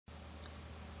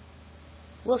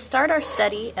We'll start our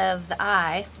study of the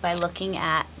eye by looking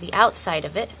at the outside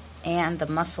of it and the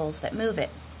muscles that move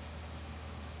it.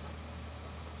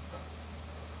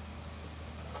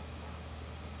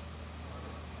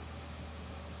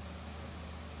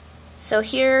 So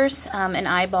here's an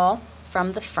eyeball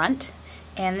from the front,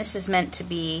 and this is meant to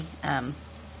be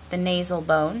the nasal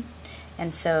bone,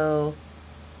 and so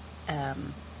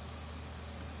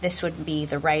this would be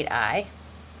the right eye.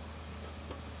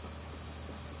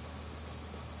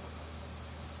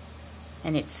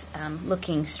 And it's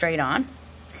looking straight on.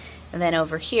 And then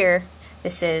over here,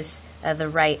 this is the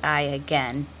right eye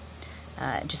again,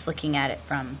 just looking at it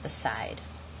from the side.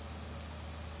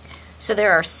 So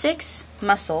there are 6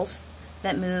 muscles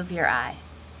that move your eye.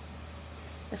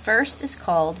 The first is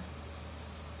called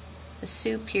the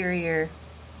superior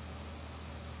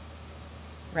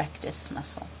rectus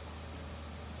muscle.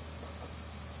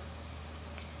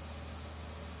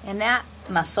 And that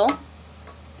muscle,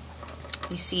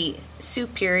 you see,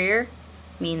 superior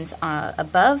means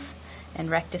above, and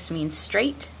rectus means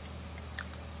straight.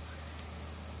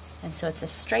 And so it's a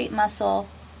straight muscle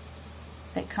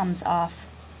that comes off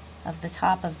of the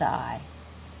top of the eye.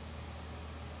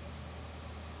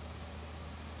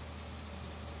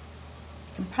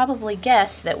 You can probably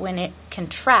guess that when it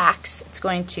contracts, it's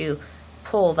going to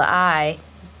pull the eye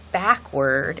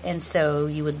backward, and so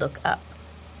you would look up.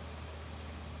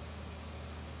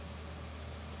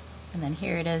 And then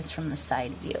here it is from the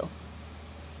side view.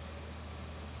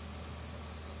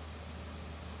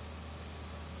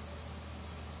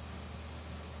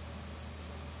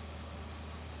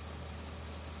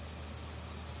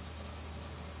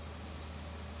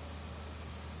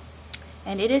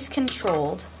 And it is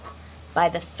controlled by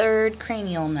the 3rd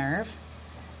cranial nerve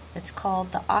that's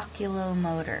called the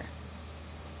oculomotor.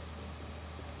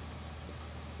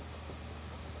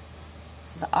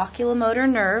 So the oculomotor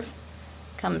nerve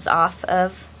comes off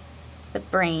of the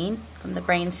brain, from the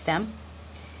brain stem,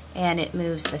 and it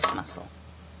moves this muscle.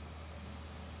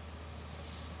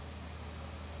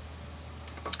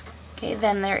 Okay,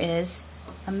 then there is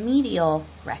a medial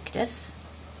rectus.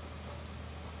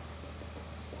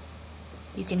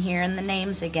 You can hear in the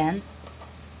names again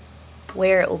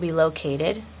where it will be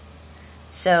located.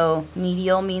 So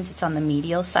medial means it's on the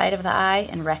medial side of the eye,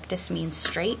 and rectus means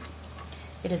straight.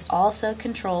 It is also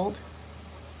controlled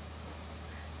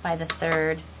by the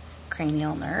 3rd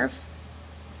cranial nerve,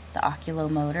 the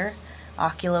oculomotor.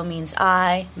 Oculo means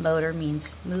eye, motor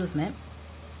means movement.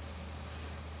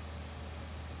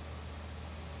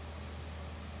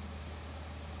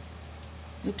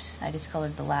 Oops, I just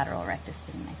colored the lateral rectus,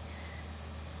 didn't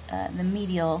I? The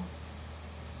medial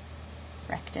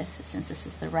rectus, since this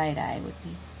is the right eye, would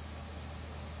be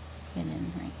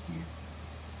hidden right here.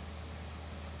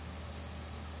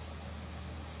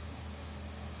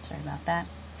 Sorry about that.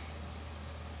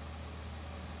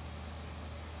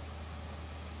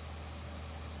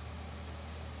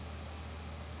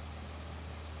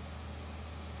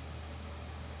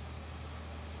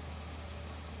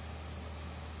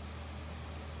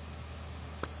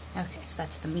 Okay, so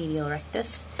that's the medial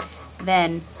rectus.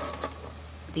 Then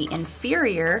the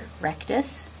inferior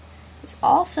rectus is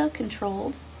also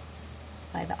controlled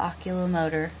by the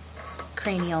oculomotor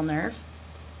cranial nerve.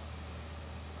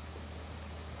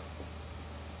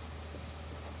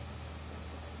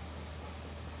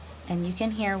 And you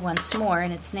can hear once more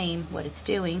in its name what it's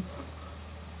doing.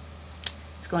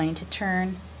 It's going to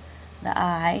turn the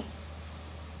eye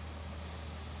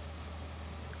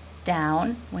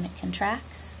down when it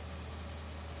contracts.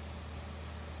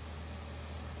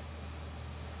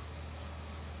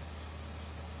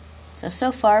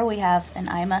 So far we have an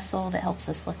eye muscle that helps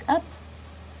us look up,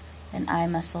 an eye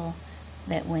muscle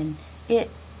that when it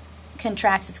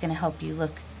contracts, it's going to help you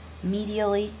look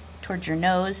medially towards your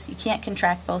nose. You can't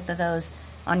contract both of those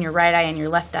on your right eye and your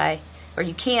left eye, or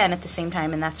you can at the same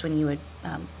time, and that's when you would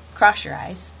cross your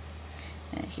eyes.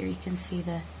 Here you can see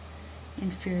the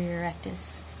inferior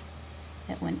rectus,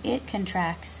 that when it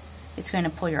contracts, it's going to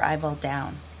pull your eyeball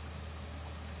down.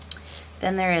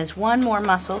 Then there is one more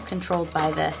muscle controlled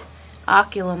by the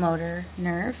oculomotor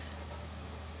nerve,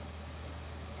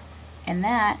 and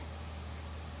that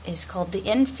is called the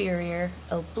inferior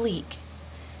oblique.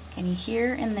 Can you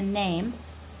hear in the name,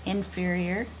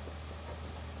 inferior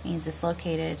means it's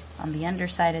located on the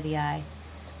underside of the eye,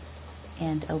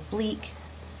 and oblique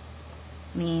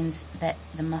means that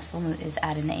the muscle is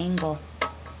at an angle.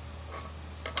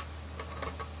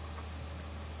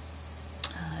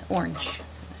 Orange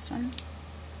for this one.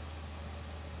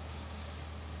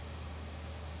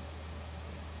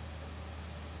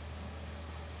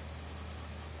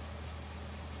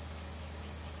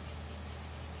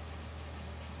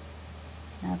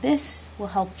 Now this will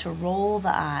help to roll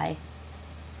the eye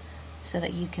so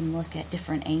that you can look at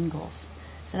different angles.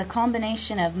 So the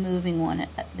combination of moving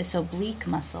this oblique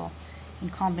muscle in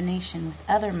combination with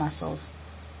other muscles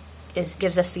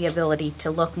gives us the ability to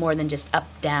look more than just up,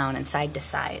 down, and side to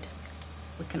side.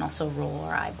 We can also roll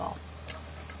our eyeball.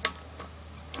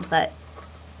 But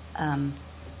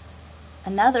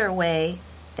another way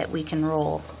that we can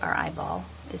roll our eyeball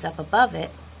is up above it,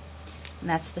 and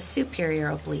that's the superior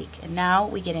oblique. And now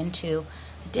we get into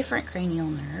a different cranial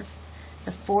nerve,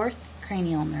 the fourth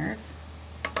cranial nerve.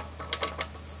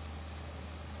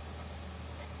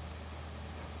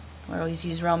 We always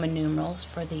use Roman numerals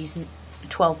for these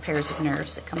 12 pairs of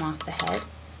nerves that come off the head.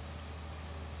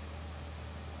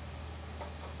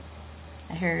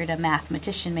 I heard a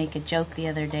mathematician make a joke the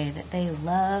other day that they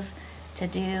love to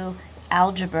do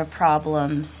algebra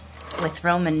problems with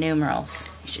Roman numerals.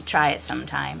 You should try it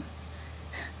sometime.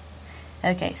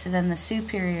 Okay, so then the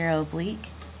superior oblique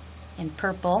in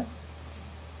purple.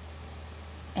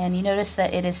 And you notice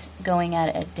that it is going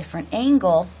at a different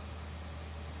angle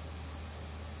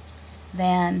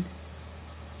than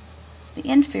the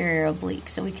inferior oblique,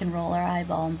 so we can roll our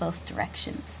eyeball in both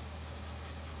directions.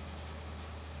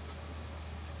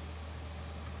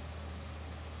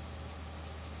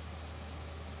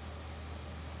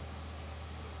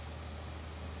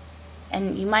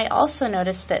 And you might also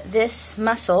notice that this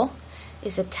muscle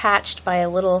is attached by a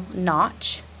little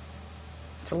notch.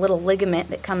 It's a little ligament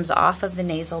that comes off of the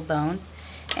nasal bone,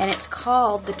 and it's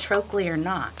called the trochlear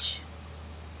notch.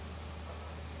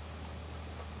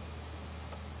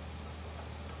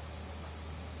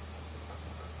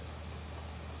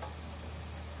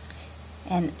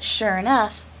 And sure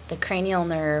enough, the cranial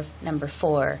nerve number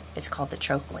 4 is called the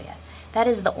trochlea. That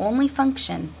is the only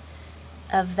function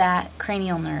of that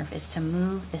cranial nerve, is to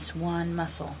move this one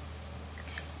muscle.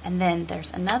 And then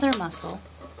there's another muscle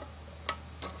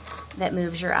that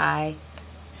moves your eye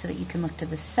so that you can look to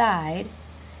the side,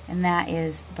 and that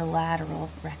is the lateral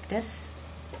rectus.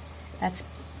 That's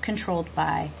controlled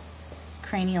by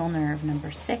cranial nerve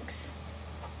number 6,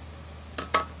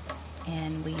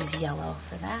 and we use yellow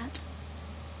for that.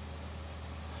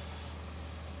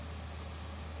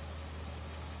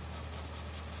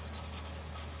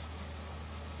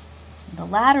 The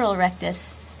lateral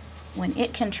rectus, when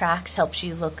it contracts, helps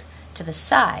you look to the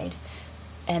side.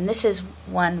 And this is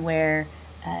one where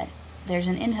there's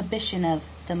an inhibition of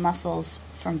the muscles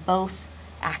from both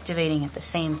activating at the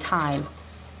same time.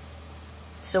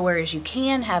 So whereas you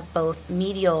can have both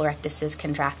medial rectuses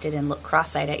contracted and look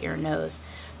cross-eyed at your nose,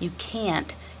 you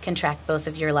can't contract both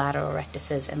of your lateral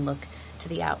rectuses and look to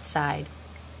the outside.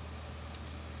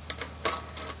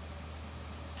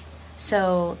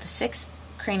 So the 6th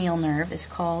cranial nerve is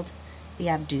called the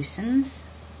abducens.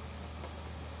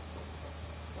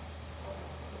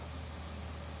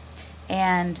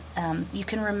 And you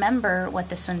can remember what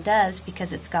this one does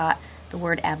because it's got the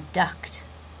word abduct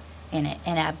in it.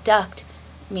 And abduct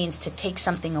means to take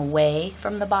something away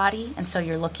from the body, and so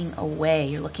you're looking away,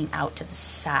 you're looking out to the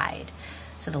side.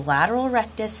 So the lateral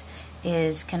rectus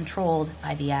is controlled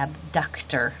by the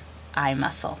abductor eye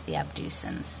muscle, the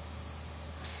abducens.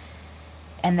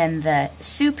 And then the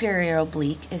superior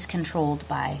oblique is controlled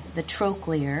by the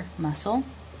trochlear muscle,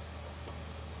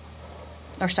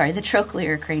 the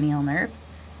trochlear cranial nerve.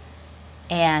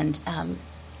 And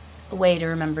a way to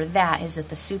remember that is that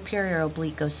the superior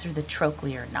oblique goes through the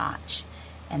trochlear notch,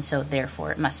 and so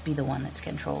therefore it must be the one that's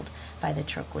controlled by the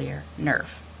trochlear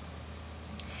nerve.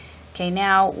 Okay,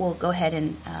 now we'll go ahead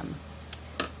and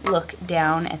look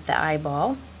down at the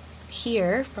eyeball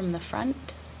here from the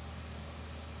front.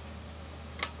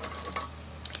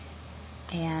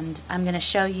 And I'm going to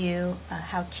show you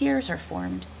how tears are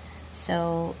formed.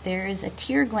 So there is a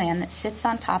tear gland that sits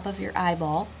on top of your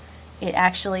eyeball. It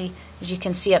actually, as you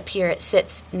can see up here, it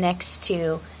sits next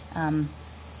to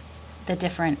the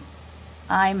different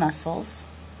eye muscles.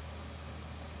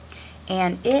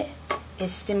 And it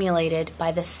is stimulated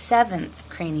by the 7th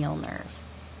cranial nerve,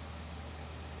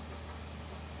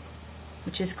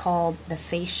 which is called the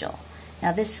facial.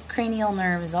 Now this cranial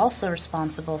nerve is also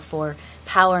responsible for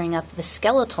powering up the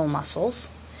skeletal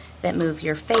muscles that move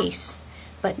your face.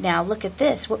 But now look at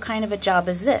this. What kind of a job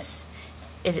is this?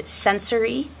 Is it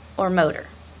sensory or motor?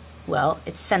 Well,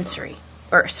 it's sensory.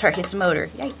 It's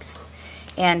motor. Yikes.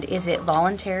 And is it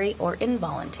voluntary or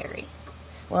involuntary?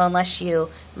 Well, unless you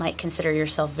might consider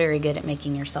yourself very good at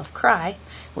making yourself cry,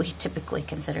 we typically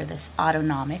consider this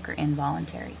autonomic or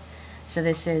involuntary. So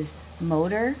this is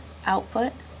motor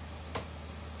output,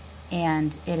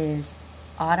 and it is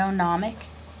autonomic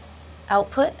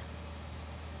output,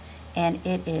 and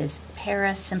it is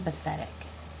parasympathetic.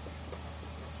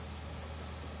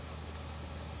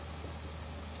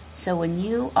 So when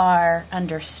you are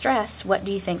under stress, what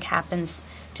do you think happens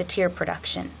to tear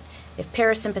production? If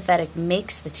parasympathetic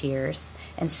makes the tears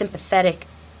and sympathetic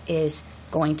is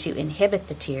going to inhibit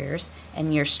the tears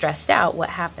and you're stressed out, what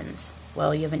happens?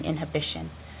 Well, you have an inhibition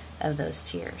of those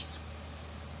tears.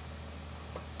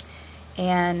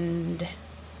 And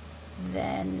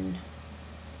then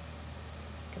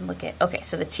you can look at, okay,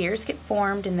 so the tears get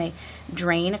formed and they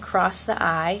drain across the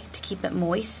eye to keep it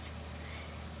moist.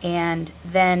 And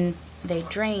then they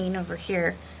drain over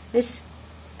here. This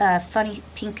funny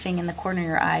pink thing in the corner of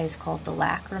your eye is called the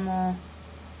lacrimal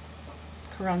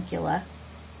caruncula.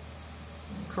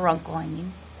 Caruncle, I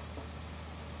mean.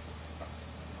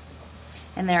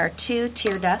 And there are 2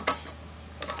 tear ducts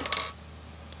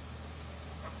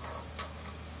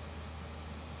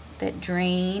that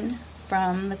drain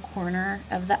from the corner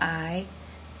of the eye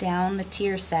down the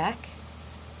tear sac.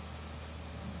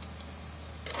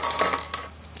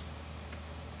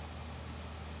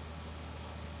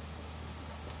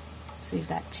 So we've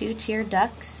got 2 tear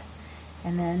ducts,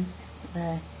 and then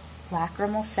the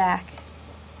lacrimal sac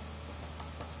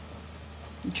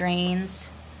drains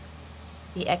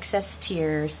the excess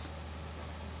tears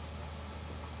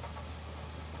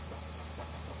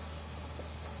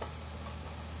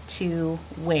to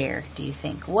where, do you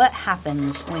think? What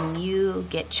happens when you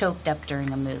get choked up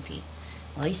during a movie?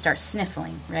 Well, you start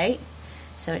sniffling, right?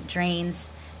 So it drains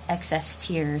excess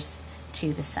tears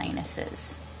to the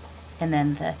sinuses, and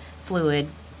then the fluid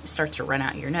starts to run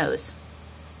out your nose.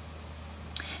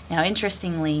 Now,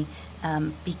 interestingly,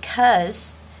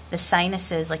 because the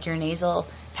sinuses, like your nasal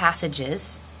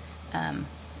passages,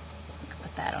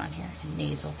 put that on here,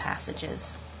 nasal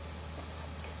passages.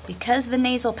 Because the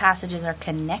nasal passages are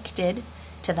connected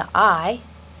to the eye,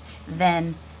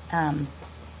 then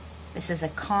this is a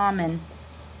common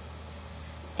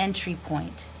entry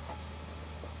point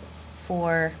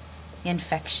for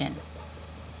infection.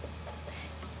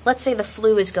 Let's say the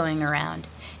flu is going around.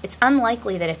 It's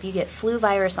unlikely that if you get flu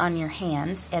virus on your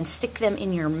hands and stick them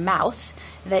in your mouth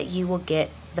that you will get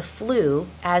the flu,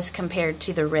 as compared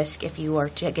to the risk if you were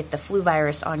to get the flu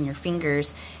virus on your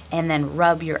fingers and then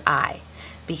rub your eye.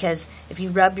 Because if you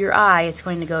rub your eye, it's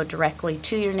going to go directly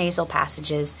to your nasal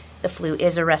passages. The flu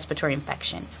is a respiratory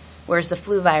infection, whereas the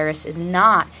flu virus is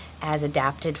not as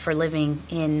adapted for living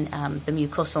in the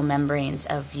mucosal membranes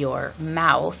of your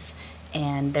mouth.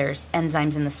 And there's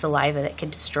enzymes in the saliva that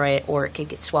could destroy it, or it could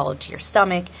get swallowed to your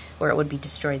stomach, where it would be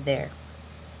destroyed there.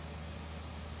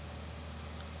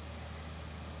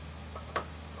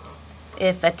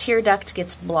 If a tear duct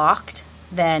gets blocked,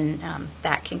 then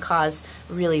that can cause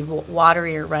really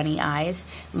watery or runny eyes.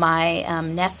 My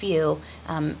nephew,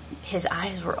 his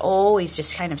eyes were always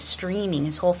just kind of streaming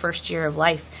his whole first year of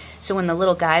life. So when the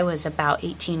little guy was about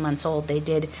 18 months old, they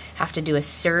did have to do a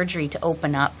surgery to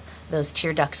open up those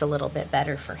tear ducts a little bit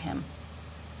better for him.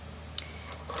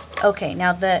 Okay,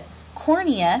 now the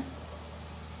cornea,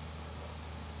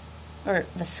 or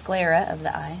the sclera of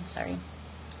the eye, sorry.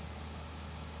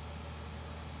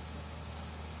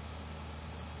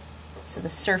 So the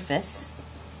surface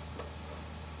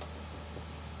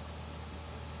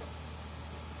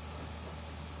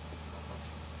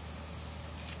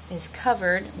is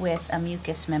covered with a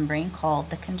mucous membrane called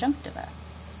the conjunctiva.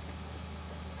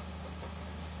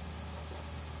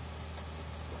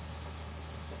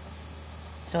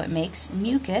 So it makes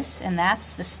mucus, and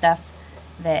that's the stuff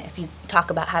that, if you talk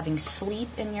about having sleep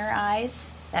in your eyes,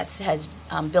 that has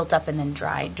built up and then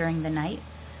dried during the night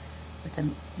with a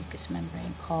mucous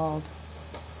membrane called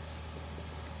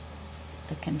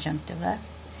the conjunctiva.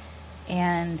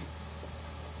 And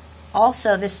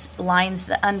also this lines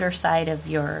the underside of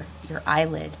your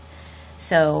eyelid.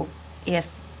 So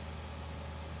if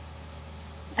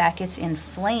that gets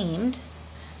inflamed,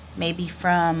 maybe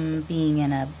from being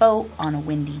in a boat on a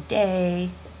windy day,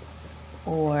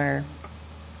 or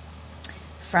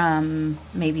from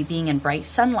maybe being in bright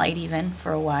sunlight even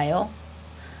for a while,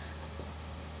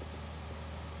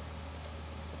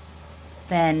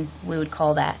 then we would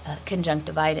call that a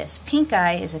conjunctivitis. Pink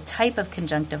eye is a type of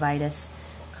conjunctivitis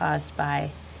caused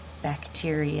by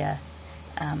bacteria.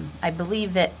 I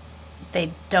believe that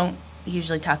they don't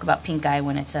usually talk about pink eye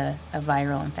when it's a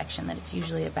viral infection, that it's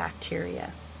usually a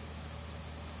bacteria.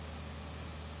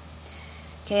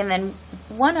 Okay, and then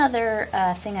one other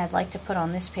thing I'd like to put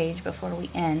on this page before we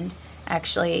end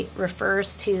actually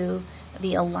refers to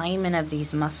the alignment of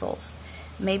these muscles.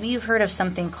 Maybe you've heard of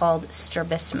something called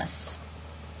strabismus.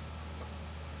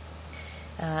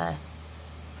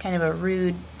 Kind of a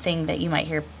rude thing that you might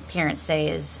hear parents say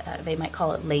is they might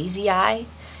call it lazy eye.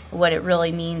 What it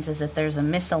really means is that there's a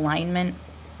misalignment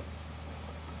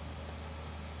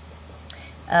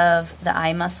of the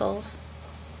eye muscles.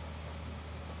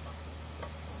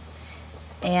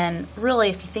 And really,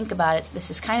 if you think about it,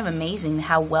 this is kind of amazing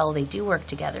how well they do work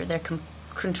together. They're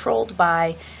controlled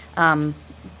by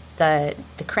the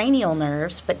cranial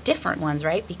nerves, but different ones,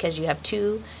 right? Because you have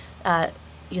two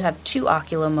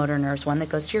oculomotor nerves, one that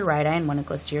goes to your right eye and one that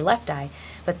goes to your left eye.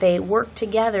 But they work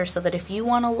together so that if you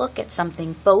want to look at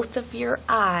something, both of your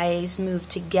eyes move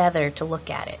together to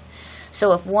look at it.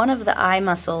 So if one of the eye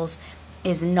muscles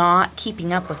is not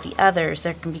keeping up with the others,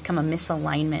 there can become a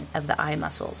misalignment of the eye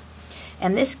muscles.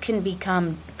 And this can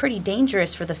become pretty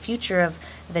dangerous for the future of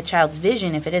the child's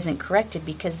vision if it isn't corrected,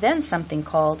 because then something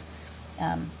called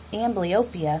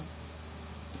amblyopia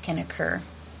can occur.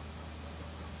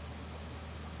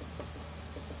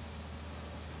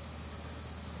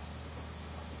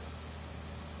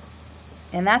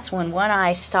 And that's when one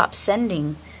eye stops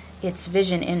sending its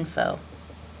vision info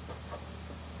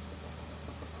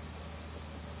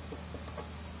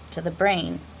to the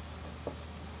brain.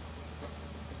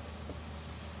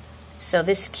 So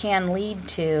this can lead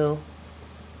to,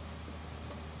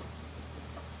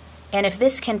 and if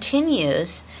this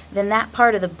continues, then that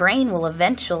part of the brain will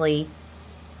eventually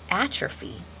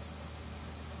atrophy.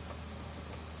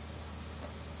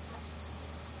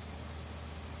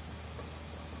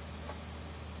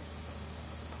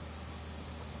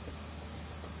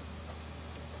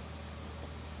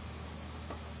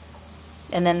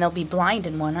 And then they'll be blind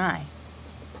in one eye.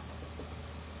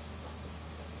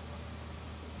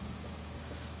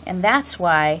 And that's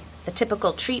why the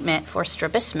typical treatment for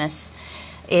strabismus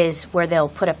is where they'll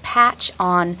put a patch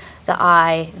on the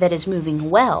eye that is moving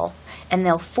well, and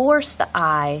they'll force the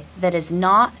eye that has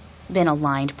not been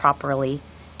aligned properly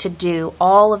to do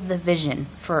all of the vision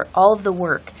for all of the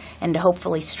work, and to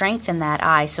hopefully strengthen that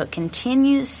eye so it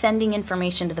continues sending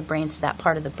information to the brain so that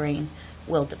part of the brain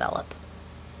will develop.